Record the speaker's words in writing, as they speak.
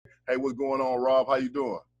Hey, what's going on, Rob? How you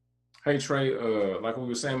doing? Hey Trey, like we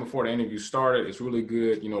were saying before the interview started, it's really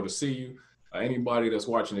good, to see you. Anybody that's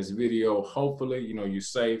watching this video, hopefully, you're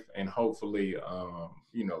safe and hopefully,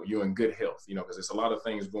 you're in good health, because there's a lot of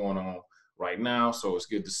things going on right now. So it's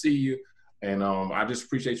good to see you. And I just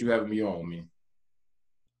appreciate you having me on, man.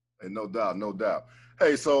 Hey, no doubt, no doubt.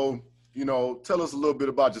 Hey, so, tell us a little bit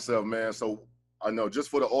about yourself, man. So I know just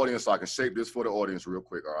for the audience, so I can shape this for the audience real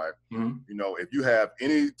quick, all right? Mm-hmm. If you have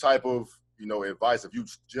any type of, advice, if you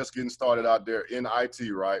just getting started out there in IT,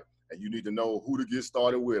 right? And you need to know who to get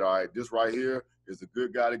started with, all right? This right here is a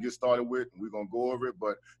good guy to get started with. And we're going to go over it.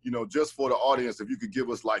 But, just for the audience, if you could give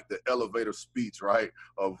us like the elevator speech, right?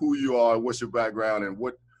 Of who you are, what's your background, and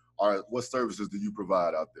what services do you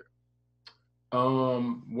provide out there?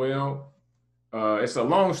 Well, it's a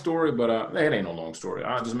long story, but it ain't no long story.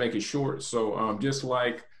 I'll just make it short. So just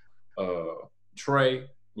like Trey,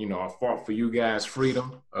 I fought for you guys'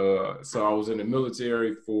 freedom. So I was in the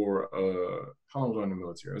military for how long was I in the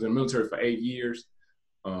military? I was in the military for 8 years.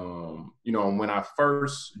 And when I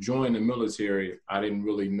first joined the military, I didn't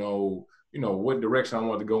really know, what direction I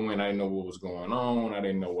wanted to go in. I didn't know what was going on. I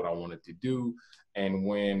didn't know what I wanted to do. And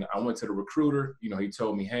when I went to the recruiter, he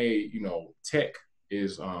told me, hey, tech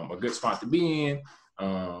is a good spot to be in.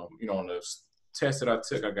 On the test that I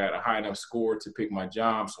took, I got a high enough score to pick my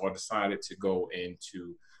job. So I decided to go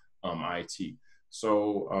into IT.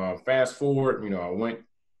 So fast forward, I went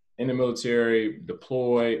in the military,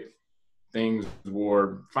 deployed, things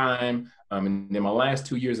were fine. And then my last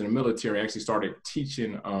 2 years in the military, I actually started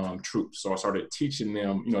teaching troops. So I started teaching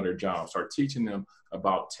them, their jobs, started teaching them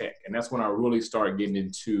about tech. And that's when I really started getting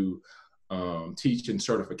into teaching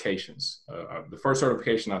certifications. The first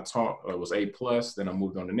certification I taught was A+, then I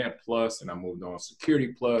moved on to Net Plus, and I moved on to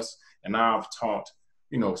Security Plus, and now I've taught,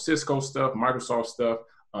 Cisco stuff, Microsoft stuff,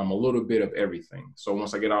 a little bit of everything. So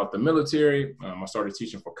once I get out the military, I started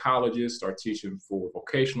teaching for colleges, started teaching for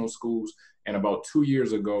vocational schools, and about 2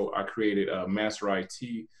 years ago, I created a Master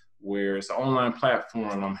IT, where it's an online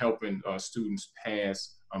platform, and I'm helping students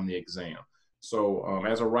pass the exam. So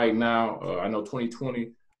as of right now, I know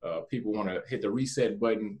 2020, people want to hit the reset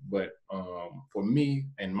button, but for me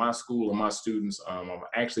and my school and my students, I've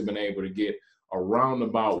actually been able to get around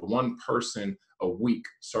about one person a week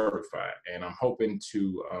certified, and I'm hoping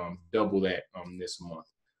to double that this month.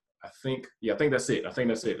 I think that's it. I think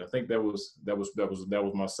that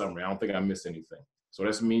was my summary. I don't think I missed anything. So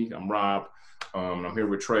that's me. I'm Rob. I'm here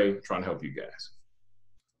with Trey, trying to help you guys.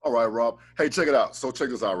 All right, Rob. Hey, check it out. So check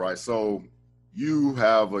this out, right? So you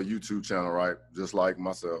have a YouTube channel, right? Just like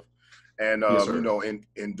myself. And, Yes, sir.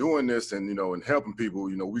 in doing this and, in helping people,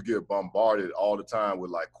 we get bombarded all the time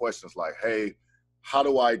with like questions like, hey, how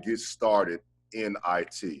do I get started in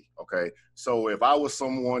IT? Okay. So if I was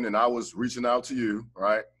someone and I was reaching out to you,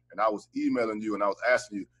 right, and I was emailing you and I was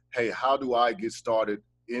asking you, hey, how do I get started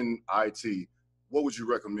in IT? What would you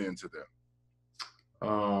recommend to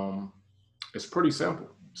them? It's pretty simple.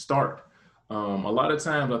 Start. A lot of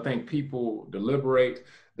times I think people deliberate.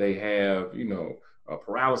 They have,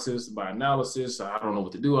 paralysis by analysis. I don't know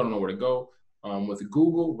what to do. I don't know where to go. With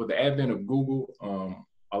Google, with the advent of Google,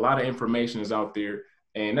 a lot of information is out there,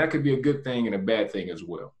 and that could be a good thing and a bad thing as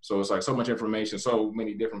well. So it's like so much information, so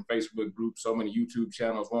many different Facebook groups, so many YouTube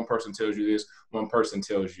channels. One person tells you this, one person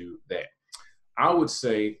tells you that. I would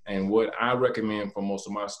say, and what I recommend for most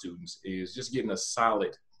of my students is just getting a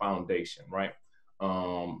solid foundation, right?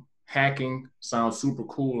 Hacking sounds super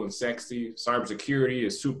cool and sexy. Cybersecurity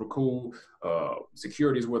is super cool.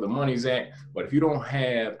 Security is where the money's at. But if you don't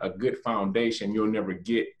have a good foundation, you'll never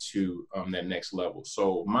get to that next level.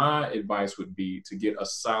 So my advice would be to get a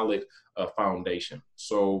solid foundation.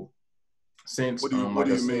 So since, what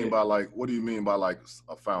do you mean by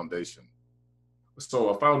a foundation? So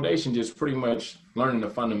a foundation just pretty much learning the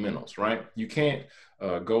fundamentals, right? You can't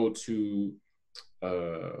go to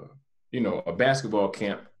a basketball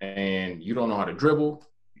camp and you don't know how to dribble,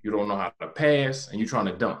 you don't know how to pass, and you're trying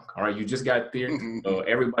to dunk. All right, you just got there.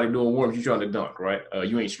 Everybody doing warm-ups, you trying to dunk, right?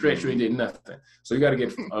 You ain't stretched, you ain't did nothing. So you got to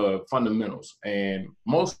get fundamentals. And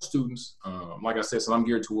most students, like I said, so I'm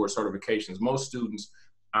geared towards certifications. Most students,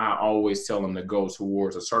 I always tell them to go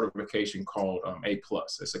towards a certification called A+.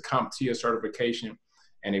 It's a CompTIA certification,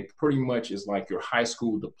 and it pretty much is like your high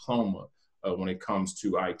school diploma when it comes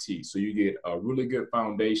to IT. So you get a really good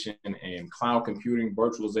foundation in cloud computing,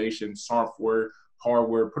 virtualization, software,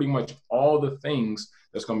 hardware, pretty much all the things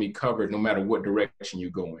that's going to be covered no matter what direction you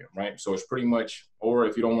go in, right? So it's pretty much, or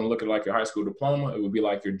if you don't want to look at like your high school diploma, it would be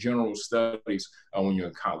like your general studies when you're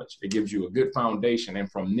in college. It gives you a good foundation,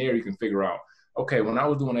 and from there you can figure out, okay, when I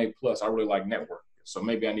was doing A+, I really like network. So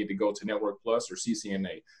maybe I need to go to Network Plus or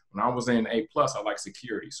CCNA. When I was in A plus, I like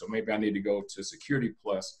security. So maybe I need to go to Security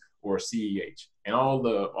Plus or CEH. And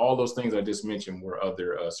all those things I just mentioned were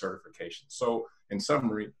other certifications. So in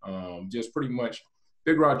summary, just pretty much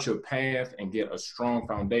figure out your path and get a strong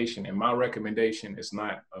foundation. And my recommendation is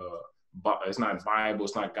not Bible, it's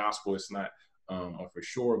not gospel, it's not for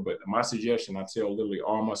sure. But my suggestion, I tell literally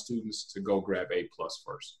all my students to go grab A plus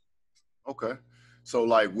first. Okay. So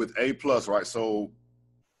like with A plus, right? So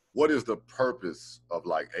what is the purpose of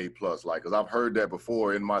like A plus? Like, cause I've heard that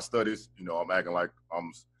before in my studies, you know, I'm acting like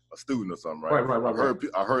I'm a student or something, right?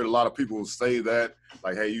 I heard a lot of people say that,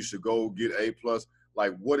 like, hey, you should go get A plus.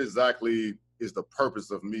 Like, what exactly is the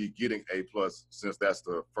purpose of me getting A plus, since that's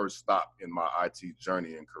the first stop in my IT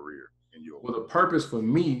journey and career? Well, the purpose for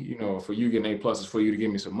me, you know, for you getting A plus is for you to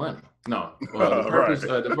give me some money. No, the purpose,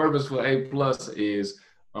 right. the purpose for A plus is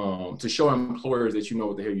to show employers that you know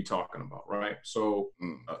what the hell you're talking about, right? So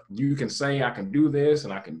you can say I can do this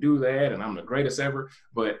and I can do that and I'm the greatest ever,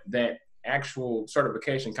 but that actual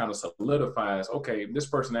certification kind of solidifies, okay, this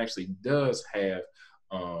person actually does have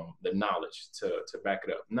the knowledge to back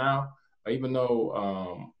it up. Now, even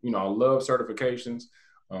though you know, I love certifications,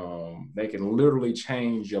 they can literally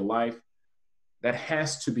change your life. That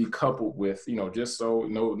has to be coupled with, you know, just so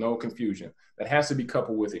no confusion, that has to be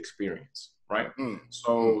coupled with experience, right?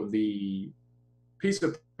 So the piece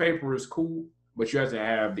of paper is cool, but you have to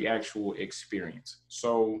have the actual experience.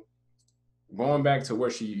 So going back to where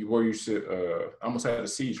you should, I almost had a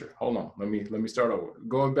seizure. Hold on, let me start over.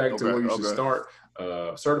 Going back to where you should start,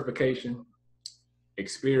 certification,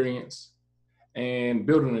 experience, and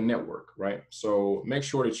building a network, right? So make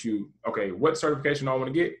sure that okay, what certification do I want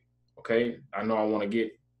to get? Okay, I know I want to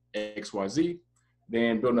get XYZ,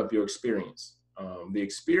 then building up your experience. The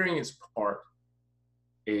experience part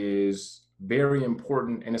is very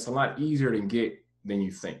important, and it's a lot easier to get than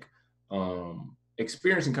you think.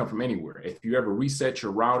 Experience can come from anywhere. If you ever reset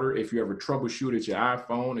your router, if you ever troubleshooted your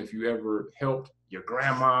iPhone, if you ever helped your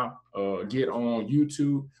grandma get on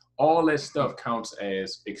YouTube, all that stuff counts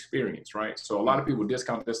as experience, right? So a lot of people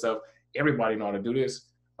discount this stuff. Everybody know how to do this.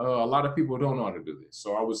 A lot of people don't know how to do this.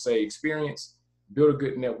 So I would say experience, build a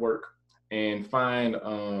good network, and find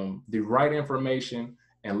the right information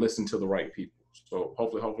and listen to the right people. So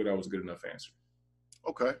hopefully that was a good enough answer.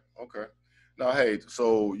 Okay. Now, hey,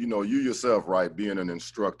 so, you know, you yourself, right, being an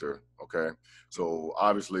instructor, okay? So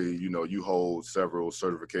obviously, you know, you hold several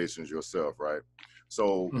certifications yourself, right?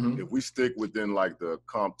 So if we stick within like the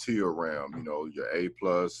CompTIA realm, you know, your A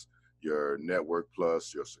plus, your Network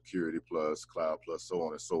Plus, your Security Plus, Cloud Plus, so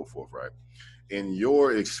on and so forth, right? In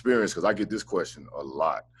your experience, because I get this question a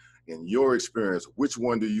lot, in your experience, which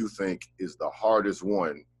one do you think is the hardest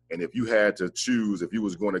one? And if you had to choose, if you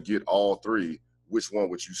was going to get all three, which one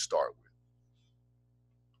would you start with?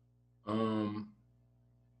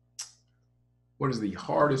 What is the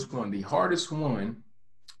hardest one? The hardest one,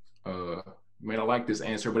 man, I like this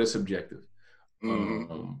answer, but it's subjective.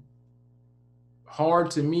 Hard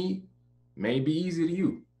to me may be easy to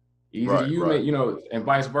you. Easy to you, may, you know, and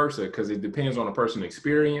vice versa, because it depends on a person's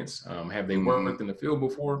experience. Have they worked in the field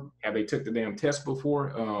before? Have they took the damn test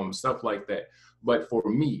before? Stuff like that. But for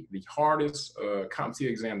me, the hardest CompTIA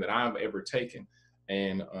exam that I've ever taken,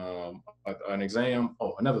 and an exam,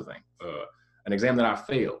 another thing, an exam that I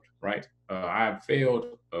failed, right? I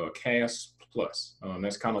failed CAS Plus.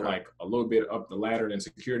 That's kind of like a little bit up the ladder than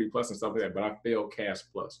Security Plus and stuff like that, but I failed CAS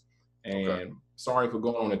Plus. And sorry for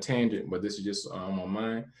going on a tangent, but this is just on my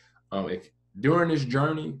mind. If during this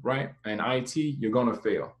journey, right, in IT, you're gonna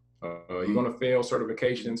fail. You're gonna fail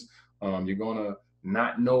certifications. You're gonna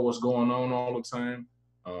not know what's going on all the time.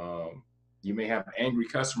 You may have angry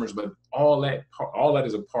customers, but all that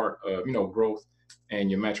is a part of, you know, growth and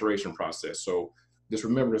your maturation process. So just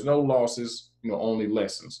remember, there's no losses, you know, only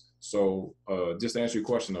lessons. So just to answer your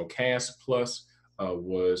question, though, CAS Plus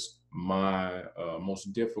was my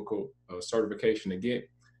most difficult certification to get.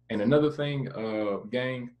 And another thing,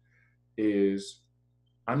 gang, is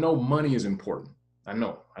I know money is important. I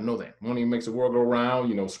know that money makes the world go round.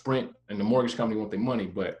 You know, Sprint and the mortgage company want their money,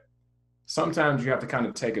 but sometimes you have to kind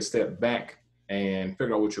of take a step back and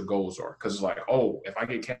figure out what your goals are. Because it's like, oh, if I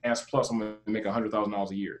get CAS Plus, I'm going to make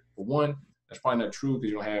 $100,000 a year. For one, that's probably not true,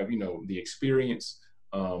 because you don't have, you know, the experience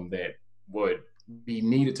that would be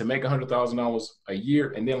needed to make $100,000 a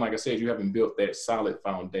year. And then, like I said, you haven't built that solid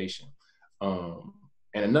foundation.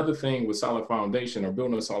 And another thing with solid foundation, or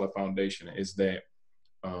building a solid foundation, is that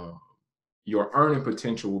your earning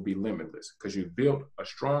potential will be limitless, because you've built a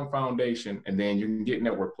strong foundation, and then you can get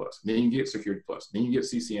Network Plus, then you get Security Plus, then you get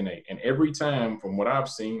CCNA. And every time, from what I've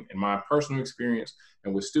seen in my personal experience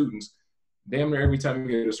and with students, damn near every time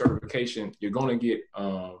you get a certification, you're going to get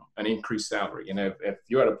an increased salary. And if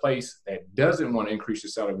you're at a place that doesn't want to increase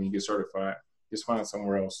your salary when you get certified, just find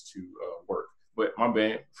somewhere else to work. But my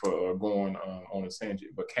bad for going on a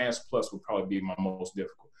tangent. But CAS Plus would probably be my most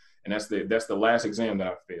difficult, and that's the last exam that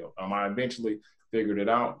I failed. I eventually figured it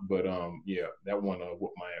out, but yeah, that one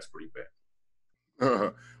whooped my ass pretty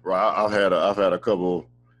bad. Right, I've had a couple.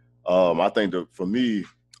 I think that for me,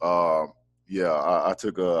 yeah, I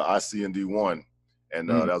took a ICND1, and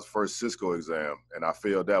that was the first Cisco exam, and I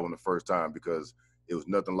failed that one the first time because it was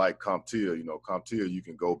nothing like CompTIA. You know, CompTIA, you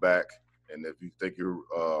can go back, and if you think you're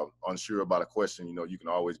unsure about a question, you know, you can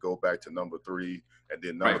always go back to number 3, and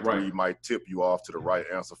then number three might tip you off to the right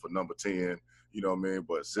answer for number 10. You know what I mean?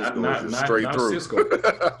 But Cisco is just straight through. Cisco.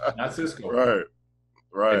 Not Cisco.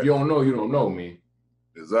 Right. If you don't know, you don't know me.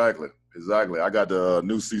 Exactly. I got the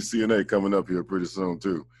new CCNA coming up here pretty soon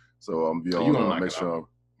too, so I'm be on make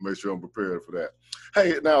sure I'm prepared for that.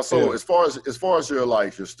 Hey, now, so as far as your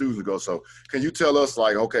your students go, so can you tell us,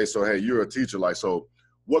 like, okay, so hey, you're a teacher, like, so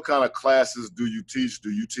what kind of classes do you teach?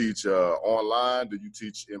 Do you teach online? Do you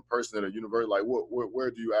teach in person at a university? Like,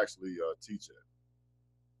 where do you actually teach at?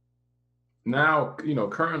 Now, you know,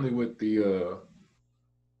 currently with the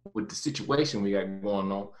situation we got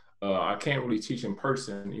going on, I can't really teach in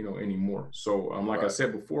person, you know, anymore. So, like I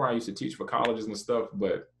said before, I used to teach for colleges and stuff,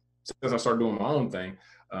 but since I started doing my own thing,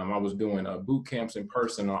 I was doing boot camps in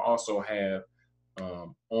person. I also have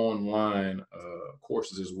online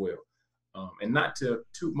courses as well. And not to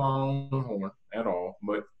toot my own horn at all,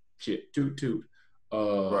 but shit, toot.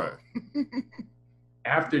 Right.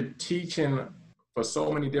 After teaching for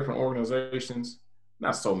so many different organizations,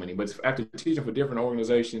 not so many, but after teaching for different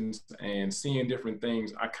organizations and seeing different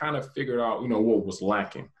things, I kind of figured out, you know, what was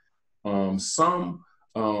lacking. Some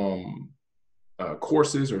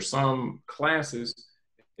courses or some classes,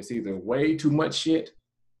 it's either way too much shit,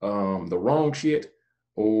 the wrong shit,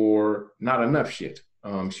 or not enough shit.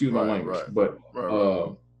 Excuse my language. But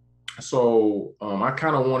so I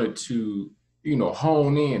kind of wanted to, you know,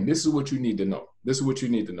 hone in. This is what you need to know. This is what you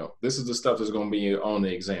need to know. This is the stuff that's going to be on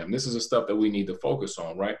the exam. This is the stuff that we need to focus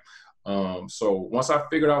on, right? So once I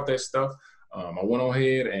figured out that stuff, I went on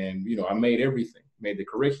ahead and, you know, I made everything. Made the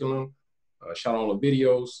curriculum, shot all the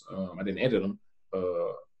videos. I didn't edit them,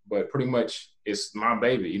 but pretty much it's my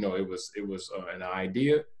baby. You know, it was an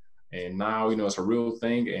idea, and now, you know, it's a real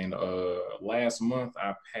thing. And last month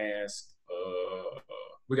I passed.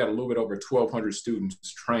 We got a little bit over 1,200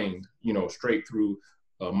 students trained, you know, straight through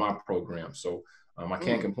my program. So I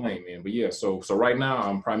can't complain, man. But yeah, so right now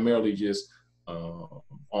I'm primarily just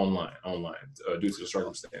online due to the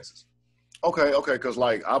circumstances. Okay, because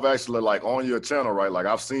like I've actually, like, on your channel, right? Like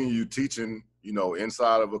I've seen you teaching, you know,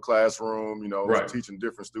 inside of a classroom, you know, teaching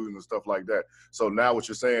different students and stuff like that. So now what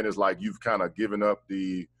you're saying is, like, you've kind of given up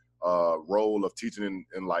the role of teaching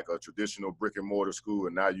in like a traditional brick and mortar school,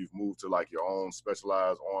 and now you've moved to like your own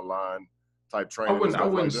specialized online type training. I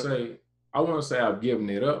wouldn't say I've given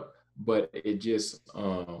it up, but it just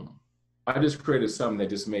I just created something that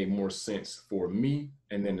just made more sense for me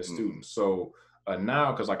and then the students. So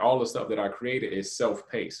now, because like all the stuff that I created is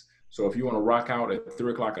self-paced. So if you want to rock out at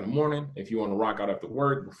 3 o'clock in the morning, if you want to rock out after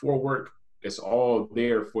work, before work, it's all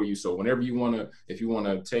there for you. So whenever you want to, if you want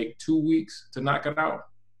to take 2 weeks to knock it out,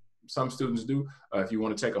 some students do. If you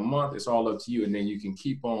want to take a month, it's all up to you. And then you can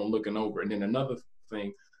keep on looking over. And then another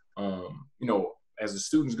thing, you know, as the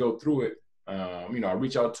students go through it, you know, I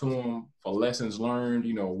reach out to them for lessons learned.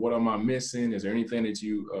 You know, what am I missing? Is there anything that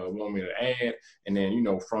you want me to add? And then, you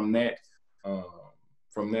know, from that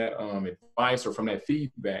advice or from that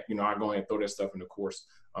feedback, you know, I go ahead and throw that stuff in the course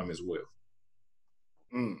as well.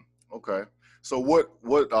 Okay. So what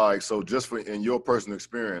so just for in your personal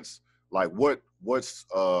experience, like what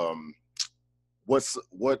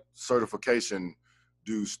certification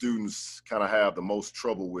do students kind of have the most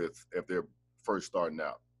trouble with if they're first starting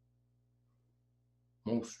out?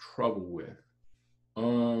 Most trouble with?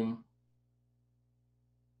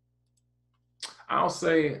 I'll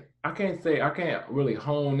say I can't really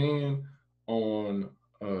hone in on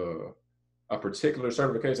a particular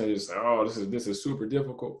certification. I just say, this is super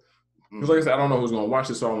difficult. Because like I said, I don't know who's gonna watch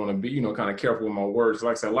this, so I want to be, you know, kind of careful with my words.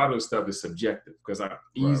 Like I said, a lot of this stuff is subjective because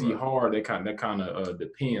hard, that kind of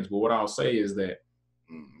depends. But what I'll say is that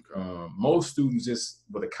most students just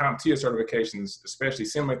with the CompTIA certifications, especially,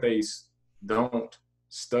 seem like they don't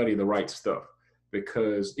study the right stuff.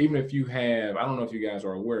 Because even if you have, I don't know if you guys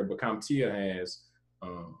are aware, but CompTIA has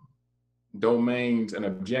domains and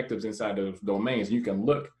objectives inside those domains. You can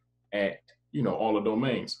look at, you know, all the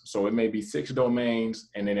domains. So it may be 6 domains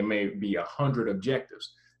and then it may be 100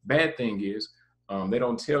 objectives. Bad thing is They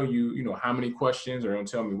don't tell you, you know, how many questions, or don't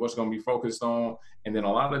tell me what's going to be focused on. And then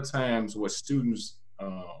a lot of times what students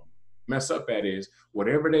mess up at is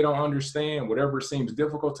whatever they don't understand, whatever seems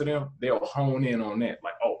difficult to them, they'll hone in on that.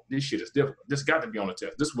 Like, oh, this shit is difficult. This got to be on the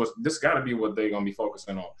test. This got to be what they're going to be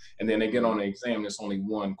focusing on. And then they get on the exam, there's only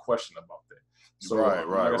one question about that. So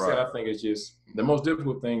like I said, I think it's just the most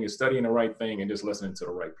difficult thing is studying the right thing and just listening to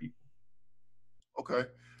the right people. Okay.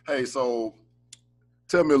 Hey, so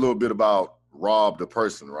tell me a little bit about Rob the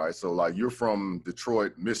person, right? So like you're from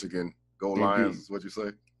Detroit, Michigan. Go Lions is what you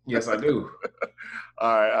say? Yes, I do. All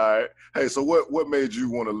right. Hey, so what made you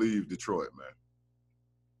want to leave Detroit,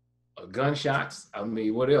 man? Gunshots. I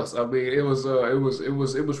mean, what else? I mean, it was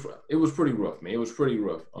pretty rough, man. It was pretty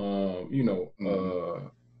rough.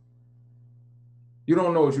 You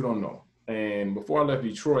don't know what you don't know. And before I left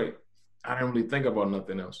Detroit, I didn't really think about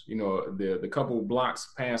nothing else. You know, the couple of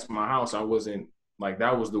blocks past my house, I wasn't like,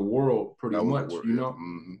 that was the world pretty much, you know?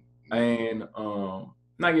 Mm-hmm. And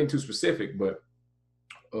not getting too specific, but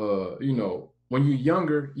you know, when you're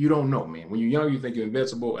younger, you don't know, man. When you're young, you think you're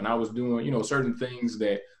invincible. And I was doing, you know, certain things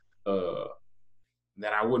that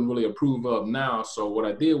that I wouldn't really approve of now. So what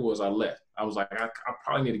I did was I left. I was like, I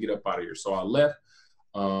probably need to get up out of here. So I left.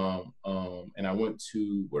 And I went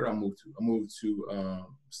to, where did I move to? I moved to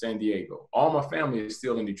San Diego. All my family is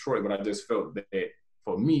still in Detroit, but I just felt that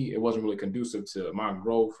for me, it wasn't really conducive to my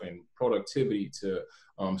growth and productivity to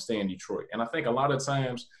stay in Detroit. And I think a lot of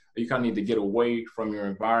times you kind of need to get away from your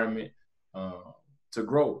environment to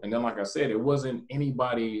grow. And then, like I said, it wasn't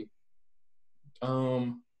anybody,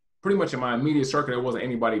 pretty much in my immediate circle, there wasn't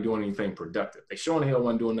anybody doing anything productive. They sure in the hell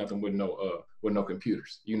wasn't doing nothing with no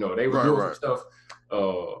computers. You know, they were doing some stuff,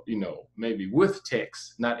 you know, maybe with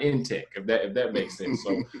techs, not in tech, if that makes sense.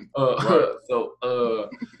 So,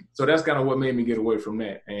 so that's kind of what made me get away from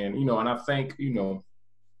that. And, you know, and I think, you know,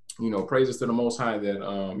 praises to the Most High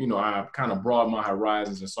that, you know, I kind of broadened my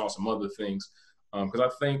horizons and saw some other things. Because I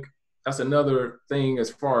think that's another thing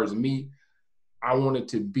as far as me. I wanted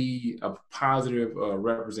to be a positive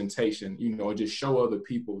representation, you know, and just show other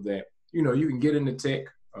people that, you know, you can get into tech,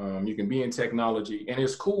 you can be in technology, and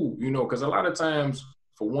it's cool, you know, because a lot of times,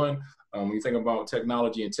 for one, when you think about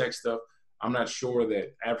technology and tech stuff, I'm not sure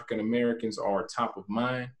that African Americans are top of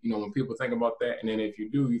mind, you know, when people think about that. And then if you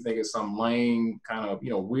do, you think it's some lame kind of, you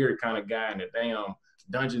know, weird kind of guy in a damn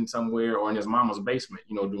dungeon somewhere or in his mama's basement,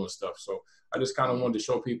 you know, doing stuff. So I just kind of wanted to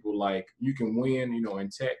show people like you can win, you know, in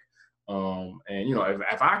tech. And, you know,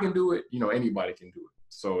 if I can do it, you know, anybody can do it.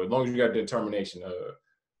 So as long as you got determination,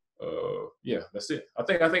 yeah, that's it. I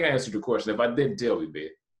think I answered your question. If I didn't tell you, babe.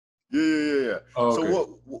 Yeah. Oh, okay.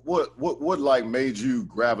 So what like made you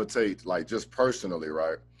gravitate, like just personally,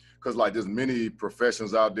 right? Because like there's many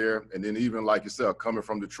professions out there, and then even like yourself, coming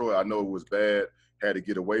from Detroit, I know it was bad, had to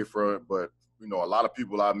get away from it, but you know, a lot of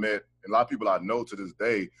people I met, and a lot of people I know to this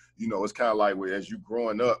day, you know, it's kind of like as you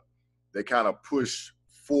growing up, they kind of push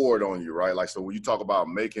forward on you, right? Like, so when you talk about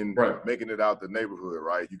making it out the neighborhood,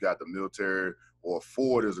 right? You got the military, or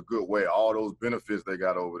Ford is a good way, all those benefits they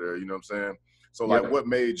got over there, you know what I'm saying? So like, what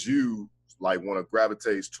made you like want to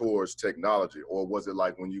gravitate towards technology? Or was it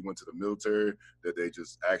like when you went to the military that they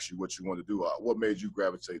just asked you what you want to do? What made you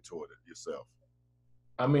gravitate toward it yourself?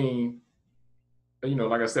 I mean, you know,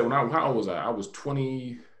 like I said, how old was I? I was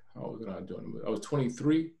 20, how old was I doing? I was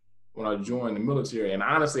 23 when I joined the military. And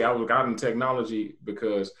honestly, I was got in technology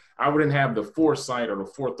because I wouldn't have the foresight or the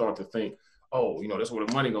forethought to think, oh, you know, that's where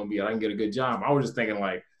the money gonna be. I can get a good job. I was just thinking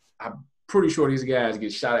like, I'm pretty sure these guys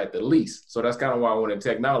get shot at the least. So that's kind of why I went in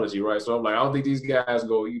technology, right? So I'm like, I don't think these guys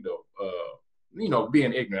go, you know,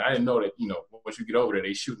 being ignorant. I didn't know that, you know, once you get over there,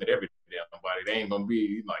 they shooting at every damn body. They ain't gonna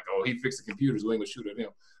be like, oh, he fixed the computers, we ain't gonna shoot at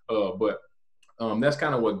him. But that's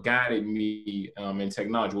kind of what guided me in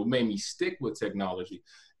technology. What made me stick with technology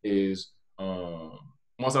is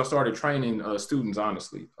once I started training students,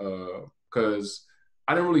 honestly, because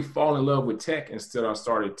I didn't really fall in love with tech. Instead, I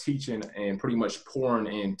started teaching and pretty much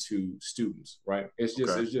pouring into students, right? It's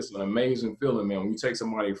just an amazing feeling, man, when you take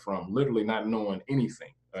somebody from literally not knowing anything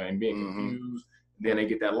and being confused, then they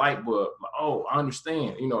get that light bulb, like, oh, I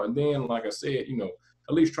understand, you know, and then, like I said, you know,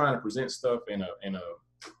 at least trying to present stuff in a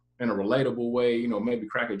relatable way, you know, maybe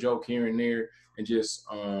crack a joke here and there. And just,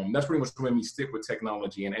 that's pretty much what made me stick with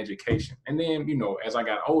technology and education. And then, you know, as I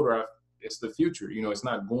got older, it's the future, you know, it's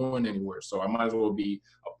not going anywhere. So I might as well be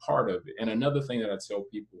a part of it. And another thing that I tell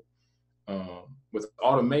people with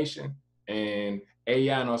automation and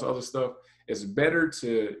AI and all this other stuff, it's better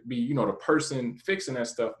to be, you know, the person fixing that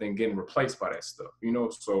stuff than getting replaced by that stuff, you know?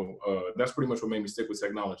 So that's pretty much what made me stick with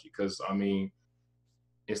technology. Cause I mean,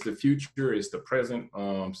 it's the future, it's the present.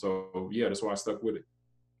 So yeah, that's why I stuck with it.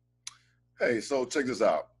 Hey, so check this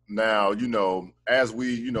out. Now, as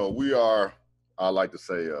we are, I like to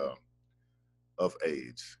say, of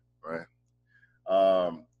age, right?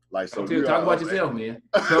 Like, so Okay, we talk are about of yourself, man.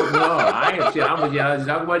 So no, I ain't shit. I'm just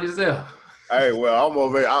talk about yourself. Hey, well, I'm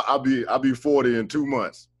over. I'll be 40 in 2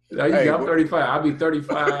 months. Now you Hey, got, I'm but 35. I'll be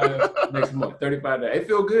 35 next month. 35 days. It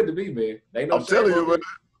feel good to be, man. Ain't no I'm shame telling you, on man. it.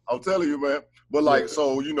 I'm telling you, man. But Yeah. like,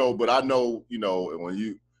 so but I know,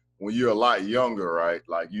 when you're a lot younger, right?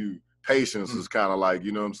 Like patience Mm, is kind of like,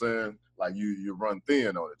 you know what I'm saying? Like you run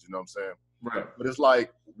thin on it. You know what I'm saying? right. But it's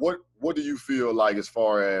like, what do you feel like as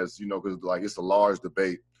far as because like it's a large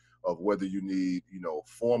debate of whether you need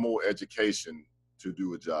formal education to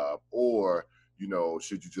do a job, or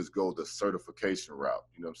should you just go the certification route?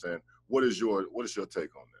 You know what I'm saying? What is your take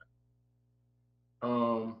on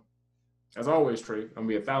Um, as always, Trey, I'm gonna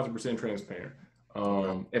be 1,000% transparent. that?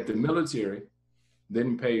 Okay. If the military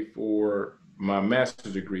didn't pay for my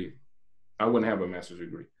master's degree, I wouldn't have a master's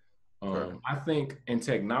degree. Okay. I think in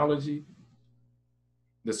technology,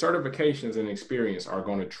 the certifications and experience are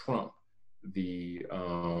going to trump the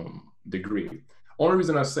degree. Only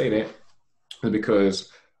reason I say that is because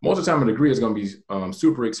most of the time a degree is going to be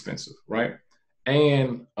super expensive, right?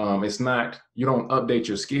 And it's not, you don't update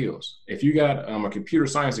your skills. If you got a computer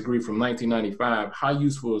science degree from 1995, how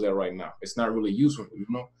useful is that right now? It's not really useful, you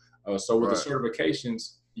know? So with the Right.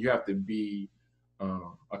 certifications, you have to be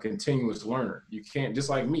a continuous learner. You can't, just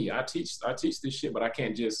like me, I teach this shit, but I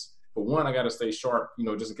can't just, for one, I got to stay sharp,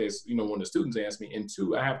 just in case, when the students ask me. And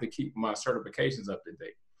two, I have to keep my certifications up to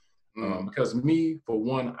date. Mm. Because me, for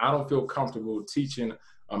one, I don't feel comfortable teaching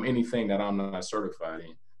anything that I'm not certified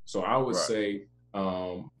in. So I would Right. say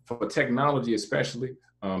for technology, especially,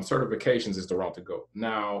 certifications is the route to go.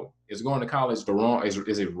 Now, is going to college the wrong? Is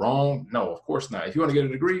it wrong? No, of course not. If you want to get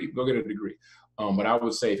a degree, go get a degree. But I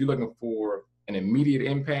would say if you're looking for an immediate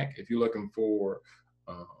impact, if you're looking for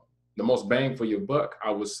uh, the most bang for your buck,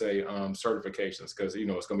 I would say certifications, because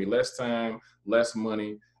it's going to be less time, less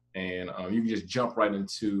money, and you can just jump right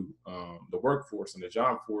into the workforce and the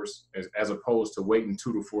job force as opposed to waiting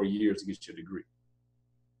 2 to 4 years to get your degree.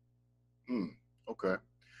 Okay.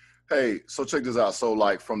 Hey, so check this out. So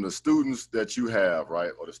like from the students that you have,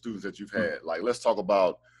 right, or the students that you've Mm. had, like let's talk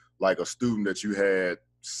about like a student that you had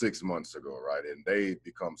 6 months ago, right, and they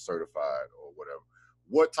become certified or whatever.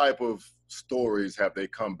 What type of stories have they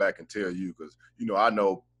come back and tell you? Because I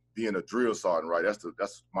know being a drill sergeant, right?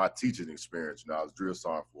 That's my teaching experience. I was drill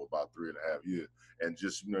sergeant for about 3.5 years, and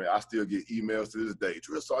just I still get emails to this day.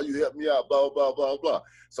 Drill sergeant, you helped me out, blah blah blah blah.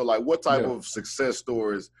 So like, what type Yeah, of success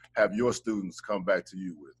stories have your students come back to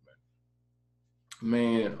you with?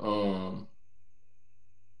 man.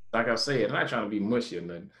 Like I said, I'm not trying to be mushy or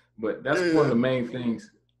nothing, but that's one of Yeah. the main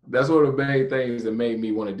things. That's one of the main things that made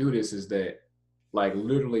me want to do this, is that, like,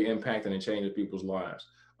 literally impacting and changing people's lives.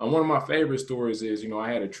 One of my favorite stories is,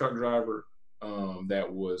 I had a truck driver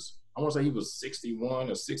that was, I want to say he was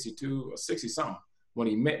 61 or 62 or 60 something when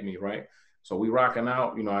he met me, right? So we rocking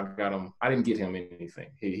out, I got him. I didn't get him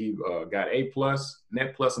anything. He got A plus,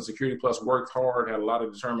 net plus, and security plus. Worked hard, had a lot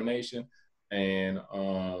of determination, and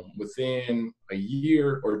within a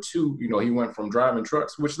year or two, he went from driving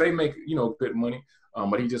trucks, which they make, good money,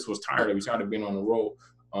 but he just was tired of. He tired of being on the road.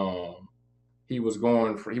 He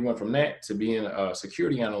went from that to being a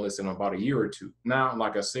security analyst in about a year or two. Now,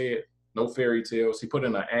 like I said, no fairy tales. He put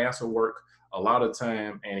in an ass of work, a lot of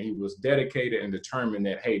time, and he was dedicated and determined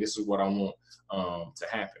that, hey, this is what I want to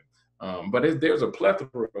happen. But there's a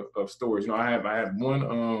plethora of stories. I had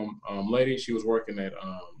one lady. She was working at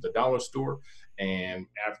the dollar store, and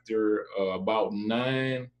after about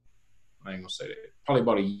I ain't gonna say that, probably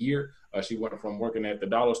about a year, she went from working at the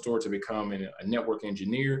dollar store to becoming a network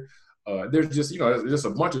engineer. There's just there's just a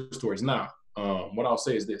bunch of stories. Now, what I'll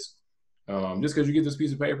say is this: just because you get this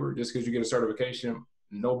piece of paper, just because you get a certification,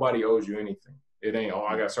 nobody owes you anything. It ain't, oh,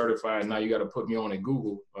 I got certified, now you got to put me on at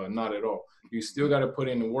Google. Not at all. You still got to put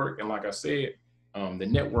in the work, and like I said, the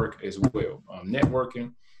network as well.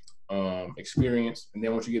 Networking, experience, and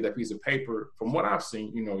then once you get that piece of paper, from what I've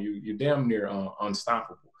seen, you're damn near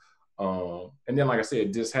unstoppable. And then, like I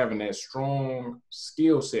said, just having that strong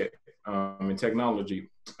skill set in technology,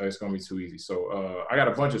 it's gonna be too easy. So I got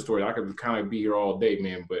a bunch of stories. I could kind of be here all day,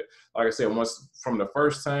 man. But like I said, once from the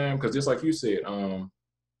first time, because just like you said,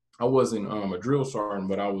 I wasn't a drill sergeant,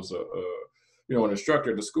 but I was an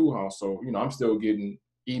instructor at the schoolhouse. So I'm still getting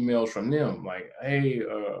emails from them like, hey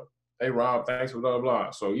Rob, thanks for blah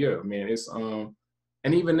blah. So yeah, man, it's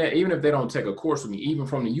and even that, even if they don't take a course with me, even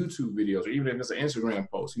from the YouTube videos, or even if it's an Instagram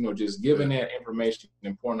post, just Yeah. giving that information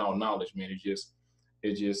and pouring out knowledge, man, it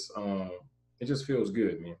just feels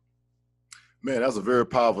good, man. Man, that's a very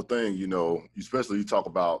powerful thing, you know, especially you talk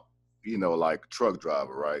about, you know, like truck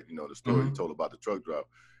driver, right? You know, the story you Mm-hmm. told about the truck driver.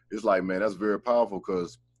 It's like, man, that's very powerful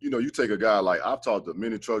because, you know, you take a guy like I've talked to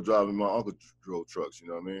many truck drivers, my uncle drove trucks, you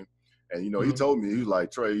know what I mean? And, you know, he Mm-hmm. told me, he was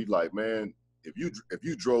like, Trey, he's like, man, if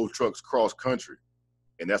you drove trucks cross country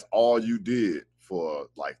and that's all you did for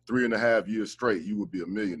like 3.5 years straight, you would be a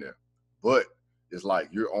millionaire. But it's like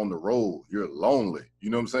you're on the road, you're lonely. You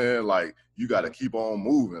know what I'm saying? Like you got to Yeah. keep on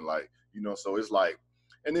moving. Like, you know, so it's like,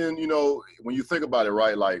 and then, you know, when you think about it,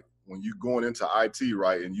 right, like when you going into IT,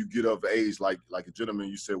 right, and you get of age, like a gentleman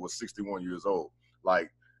you said was 61 years old,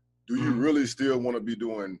 like, do you Mm-hmm. really still want to be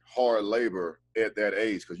doing hard labor at that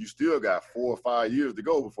age? Because you still got 4 or 5 years to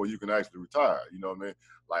go before you can actually retire. You know what I mean?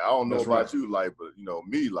 Like, I don't know That's right. about you, like, but you know,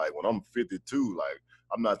 me, like when I'm 52, like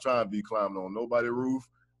I'm not trying to be climbing on nobody's roof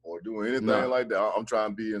or doing anything No, like that. I'm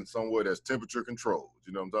trying to be in somewhere that's temperature controlled.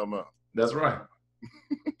 You know what I'm talking about? that's right.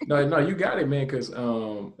 No, no, you got it, man. Because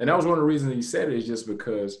and that was one of the reasons he said it is just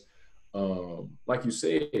because, like you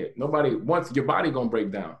said, nobody once your body gonna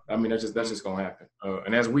break down. I mean, that's Mm, just gonna happen.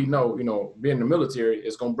 And as we know, you know, being in the military,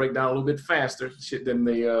 it's gonna break down a little bit faster shit than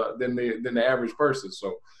the average person.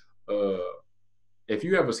 So, if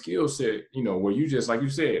you have a skill set, you know, where you just like you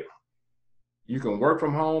said, you can work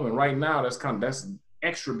from home, and right now that's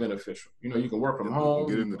extra beneficial. You know, you can work yeah, from we can home,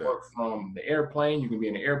 get you into can that. work from the airplane, you can be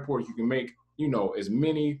in the airport, you can make as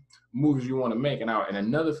many moves you want to make. And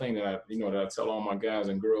another thing that I tell all my guys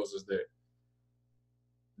and girls is that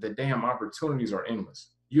the damn opportunities are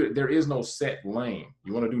endless. There is no set lane.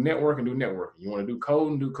 You want to do networking, do networking. You want to do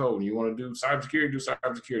coding, do coding. You want to do cybersecurity, do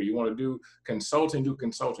cybersecurity. You want to do consulting, do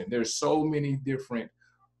consulting. There's so many different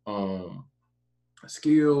um,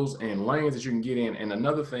 skills and lanes that you can get in. And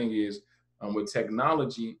another thing is with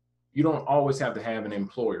technology, you don't always have to have an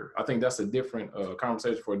employer. I think that's a different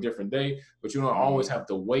conversation for a different day. But you don't always Mm, have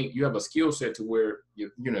to wait. You have a skill set to where your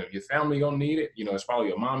family gonna need it. You know, it's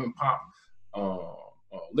probably a mom and pop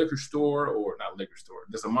liquor store, or not liquor store,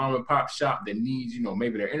 just a mom and pop shop that needs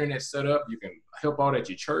maybe their internet set up. You can help out at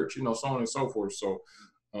your church, so on and so forth. So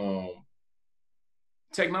um,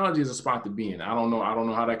 technology is a spot to be in. I don't know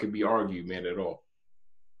how that could be argued, man, at all.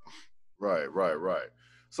 right, right, right.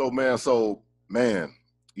 So man,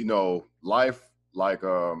 you know, life like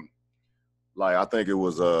I think it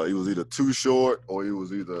was either Too Short or it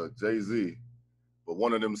was either Jay-Z, but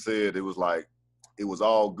one of them said it was like it was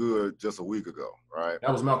all good just a week ago, right?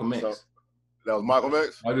 That was Malcolm So X. that was Michael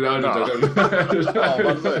X? I Nah. I was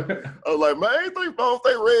about to say, I was like, man, I don't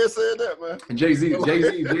think Red said that, man. Jay Z, Jay Like,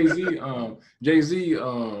 Z, Jay Z, Jay Z,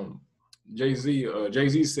 Jay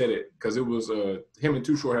Z said it because it was him and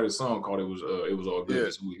Too Short had a song called it was all good yeah,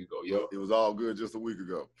 just a week ago. Yep, it was all good just a week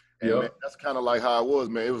ago. And man, yep, that's kind of like how it was,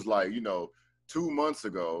 man. It was like, you know, 2 months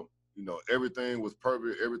ago, you know, everything was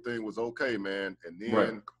perfect, everything was okay, man. And right.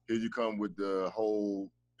 then here you come with the whole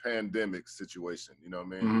pandemic situation, you know what I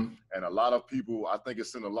mean? Mm-hmm. And a lot of people, I think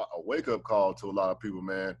it's sent a wake-up call to a lot of people,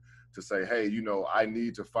 man, to say, hey, you know, I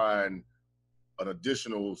need to find an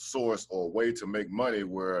additional source or way to make money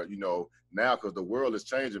where, you know, now because the world is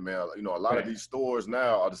changing, man, you know, a lot of these Facts. stores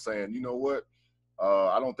now are just saying, you know what,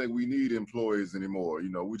 I don't think we need employees anymore. You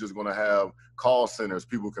know, we're just going to have call centers.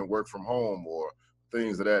 People can work from home or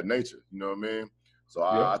things of that nature. You know what I mean? So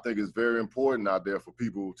I Yep, think it's very important out there for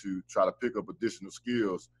people to try to pick up additional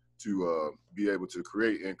skills to be able to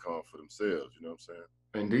create income for themselves. You know what I'm saying?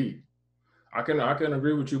 indeed. I can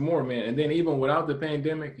agree with you more, man. And then even without the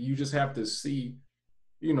pandemic, you just have to see,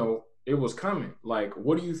 it was coming. Like,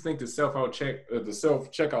 what do you think the self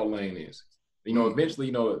checkout lane is? Mm,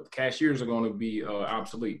 Eventually, cashiers are going to be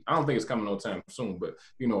obsolete. I don't think it's coming no time soon, but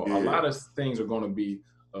a yeah. lot of things are going to be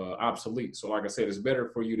obsolete. So, like I said, it's better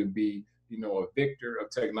for you to be, a victor of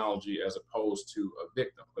technology as opposed to a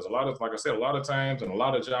victim. Because like I said, a lot of times and a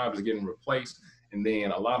lot of jobs are getting replaced, and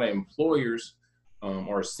then a lot of employers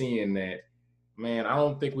are seeing that, man, I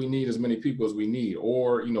don't think we need as many people as we need.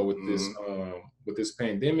 Or, Mm-hmm. with this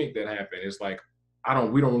pandemic that happened, it's like,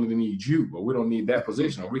 we don't really need you, or we don't need that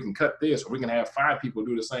position, or we can cut this, or we can have 5 people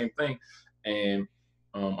do the same thing. And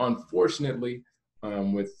unfortunately,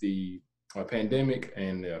 with the pandemic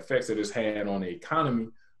and the effects that it's had on the economy,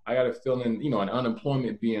 I got a feeling, and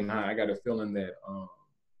unemployment being high, I got a feeling that,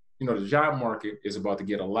 the job market is about to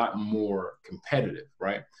get a lot more competitive,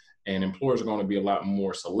 right? And employers are going to be a lot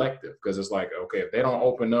more selective because it's like, okay, if they don't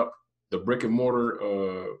open up the brick and mortar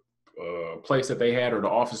place that they had, or the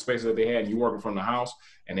office space that they had, and you're working from the house,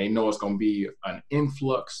 and they know it's going to be an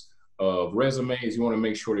influx of resumes, you want to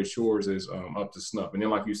make sure that yours is up to snuff. And then,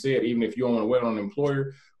 like you said, even if you don't want to wait on an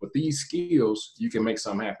employer, with these skills, you can make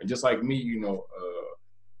something happen. Just like me,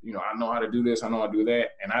 you know, I know how to do this, I know how to do that.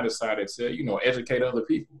 And I decided to, you know, educate other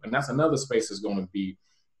people. And that's another space that's going to be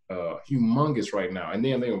humongous right now. And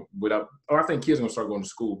then I think kids are gonna start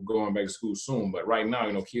going back to school soon. But right now,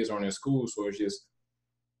 you know, kids aren't in school, so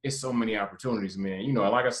it's so many opportunities, man. You know,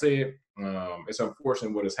 like I said, it's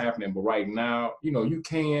unfortunate what is happening, but right now, you know, you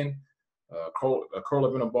can curl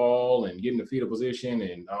up in a ball and get in the fetal position,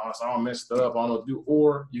 and it's all messed up, I don't know what to do,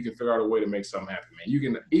 or you can figure out a way to make something happen, man. You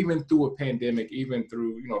can, even through a pandemic, even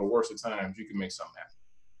through, you know, the worst of times, you can make something happen.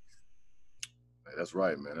 That's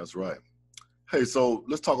right, man. That's right. Hey, so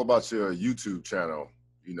let's talk about your YouTube channel,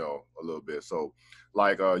 you know, a little bit. So,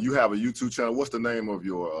 like, you have a YouTube channel. What's the name of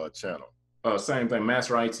your channel? Same thing,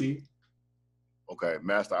 Master IT. Okay,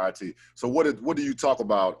 Master IT. So what do you talk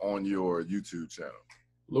about on your YouTube channel?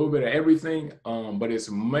 A little bit of everything, but it's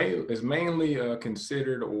mainly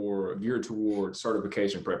considered or geared towards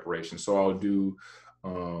certification preparation. So I'll do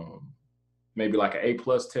maybe like an A+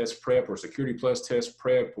 test prep or Security Plus test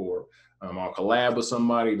prep, or I'll collab with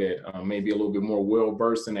somebody that may be a little bit more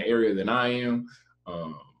well-versed in the area than I am.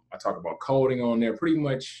 I talk about coding on there, pretty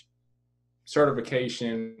much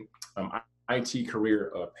certification, IT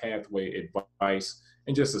career pathway advice,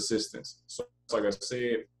 and just assistance. So like I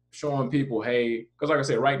said, showing people, hey, because like I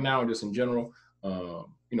said, right now, just in general,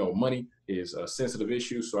 you know, money is a sensitive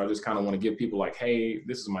issue. So I just kind of want to give people like, hey,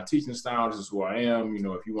 this is my teaching style. This is who I am. You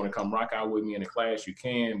know, if you want to come rock out with me in a class, you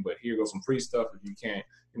can, but here goes some free stuff. If you can't,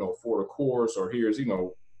 you know, afford a course, or here's, you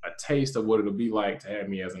know, a taste of what it'll be like to have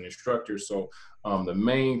me as an instructor. So the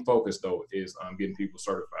main focus though is getting people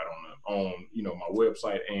certified on you know, my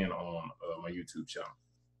website and on my YouTube channel.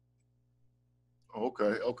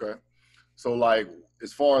 Okay, okay. So like,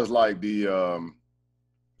 as far as like the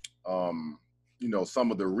you know, some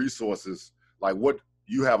of the resources, like what,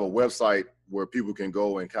 you have a website where people can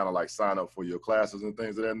go and kind of like sign up for your classes and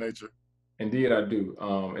things of that nature? Indeed, I do.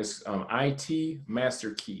 It's IT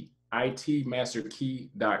Master Key,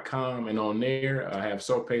 itmasterkey.com. And on there, I have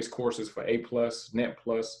self-paced courses for A+, Net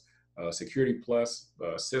Plus, Security Plus,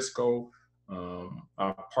 Cisco.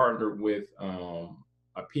 I partnered with a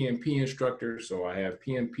PMP instructor. So I have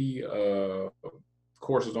PMP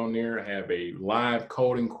courses on there. I have a live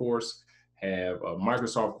coding course, have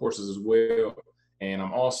Microsoft courses as well. And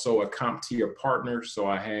I'm also a CompTIA partner. So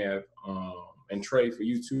I have, and Trey, for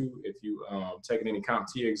you too, if you taking any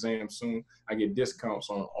CompTIA exams soon, I get discounts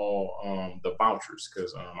on all the vouchers,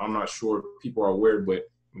 because I'm not sure if people are aware, but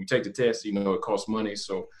when you take the test, you know, it costs money.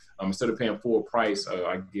 So instead of paying full price,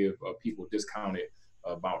 I give people discounted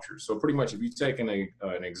vouchers. So pretty much if you're taking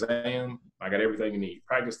an exam, I got everything you need: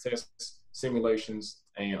 practice tests, simulations,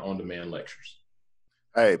 and on-demand lectures.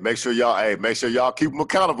 Hey, make sure y'all keep him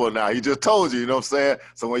accountable now. He just told you, you know what I'm saying?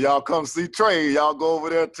 So when y'all come see Trey, y'all go over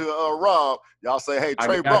there to Rob, y'all say, hey,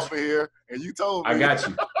 Trey brought me here, and you told me. I got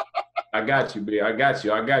you. I got you, B. I got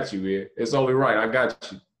you, B. It's only right. I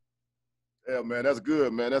got you. Yeah, man, that's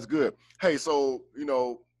good, man. That's good. Hey, so, you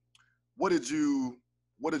know, what did you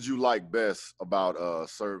like best about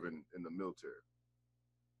serving in the military?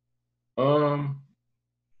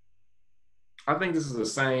 I think this is the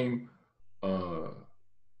same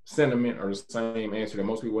sentiment or the same answer that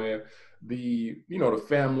most people have. The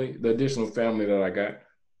family, the additional family that I got.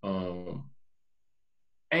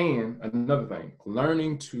 And another thing,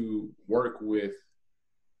 learning to work with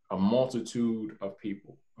a multitude of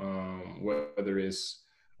people, whether it's,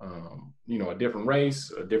 a different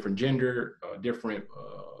race, a different gender, a different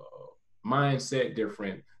mindset,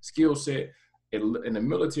 different skill set. In the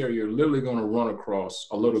military, you're literally going to run across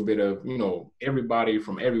a little bit of, everybody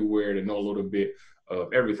from everywhere to know a little bit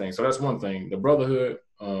of everything. So that's one thing. The brotherhood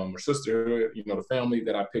or sisterhood, the family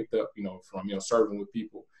that I picked up, from, serving with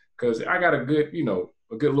people, because I got a good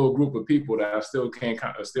little group of people that I still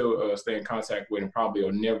stay in contact with, and probably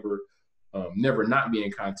will never not be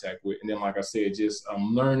in contact with. And then, like I said, just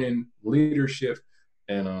learning leadership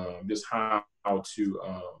and just how to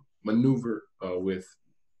maneuver with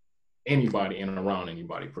anybody and around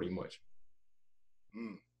anybody, pretty much.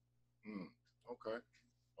 Okay.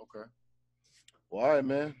 Well, all right,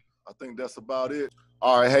 man. I think that's about it.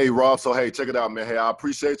 All right, hey, Rob. So, hey, check it out, man. Hey, I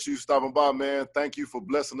appreciate you stopping by, man. Thank you for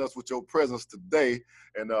blessing us with your presence today.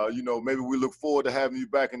 And, maybe we look forward to having you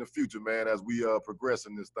back in the future, man, as we progress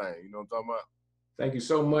in this thing. You know what I'm talking about? Thank you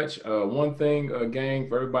so much. One thing, gang,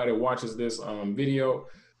 for everybody that watches this video,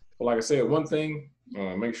 but like I said, one thing,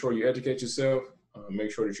 make sure you educate yourself.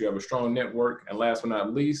 Make sure that you have a strong network. And last but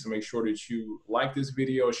not least, make sure that you like this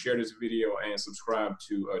video, share this video, and subscribe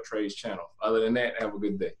to Trey's channel. Other than that, have a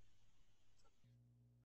good day.